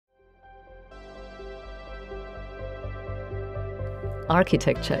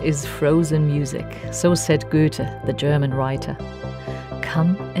Architecture is frozen music, so said Goethe, the German writer.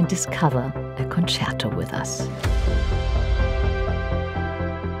 Come and discover a concerto with us.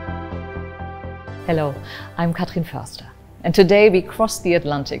 Hello, I'm Katrin Foerster, and today we cross the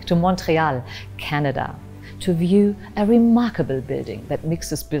Atlantic to Montreal, Canada, to view a remarkable building that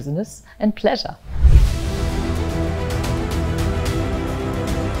mixes business and pleasure.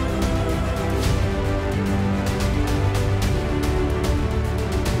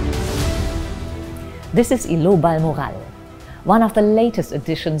 This is Îlot Balmoral, one of the latest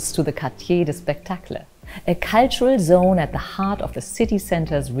additions to the Quartier de Spectacle, a cultural zone at the heart of the city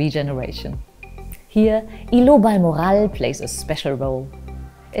centre's regeneration. Here, Îlot Balmoral plays a special role.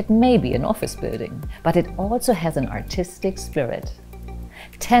 It may be an office building, but it also has an artistic spirit.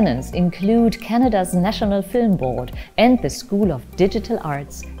 Tenants include Canada's National Film Board and the School of Digital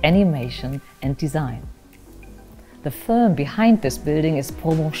Arts, Animation and Design. The firm behind this building is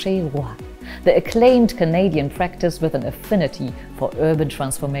Provencher Roy, the acclaimed Canadian practice with an affinity for urban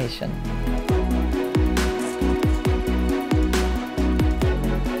transformation.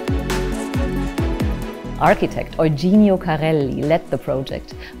 Architect Eugenio Carelli led the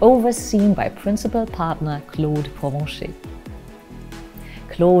project, overseen by principal partner Claude Provencher.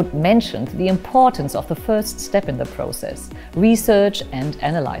 Claude mentioned the importance of the first step in the process, research and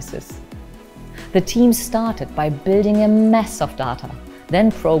analysis. The team started by building a mess of data, then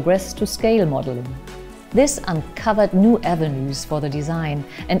progressed to scale modeling. This uncovered new avenues for the design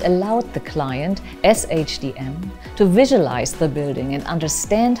and allowed the client, SHDM, to visualize the building and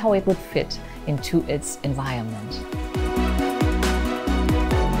understand how it would fit into its environment.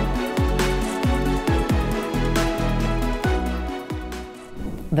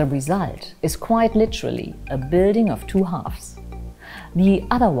 The result is quite literally a building of two halves. The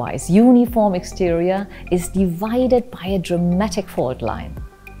otherwise uniform exterior is divided by a dramatic fault line.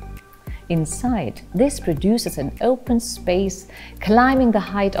 Inside, this produces an open space, climbing the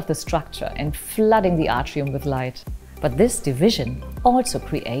height of the structure and flooding the atrium with light. But this division also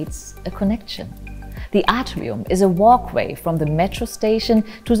creates a connection. The atrium is a walkway from the metro station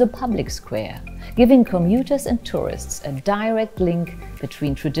to the public square, giving commuters and tourists a direct link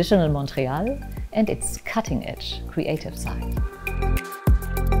between traditional Montreal and its cutting-edge creative side.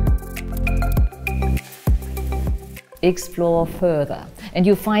 Explore further and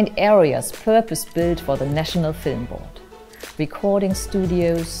you find areas purpose-built for the National Film Board. Recording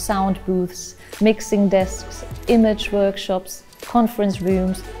studios, sound booths, mixing desks, image workshops, conference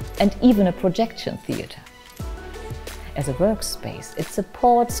rooms and even a projection theatre. As a workspace, it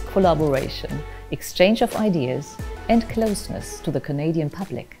supports collaboration, exchange of ideas and closeness to the Canadian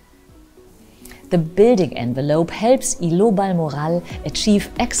public. The building envelope helps Îlot Balmoral achieve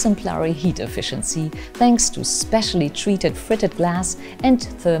exemplary heat efficiency thanks to specially treated fritted glass and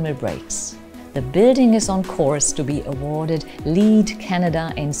thermal breaks. The building is on course to be awarded LEED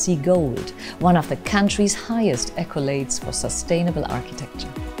Canada NC Gold, one of the country's highest accolades for sustainable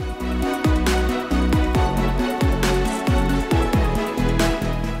architecture.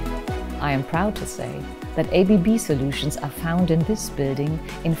 I am proud to say that ABB solutions are found in this building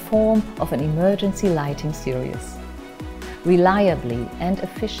in form of an emergency lighting series. Reliably and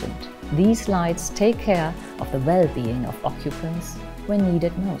efficient, these lights take care of the well-being of occupants when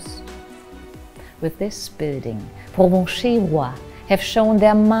needed most. With this building, Provencher Roy have shown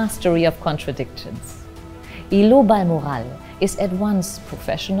their mastery of contradictions. Îlot Balmoral is at once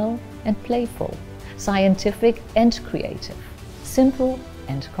professional and playful, scientific and creative, simple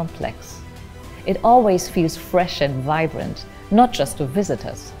and complex. It always feels fresh and vibrant, not just to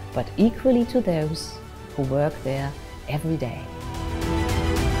visitors, but equally to those who work there every day.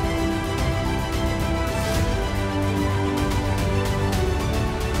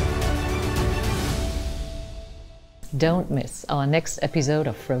 Don't miss our next episode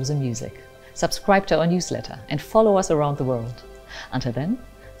of Frozen Music. Subscribe to our newsletter and follow us around the world. Until then,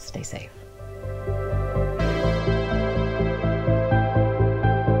 stay safe.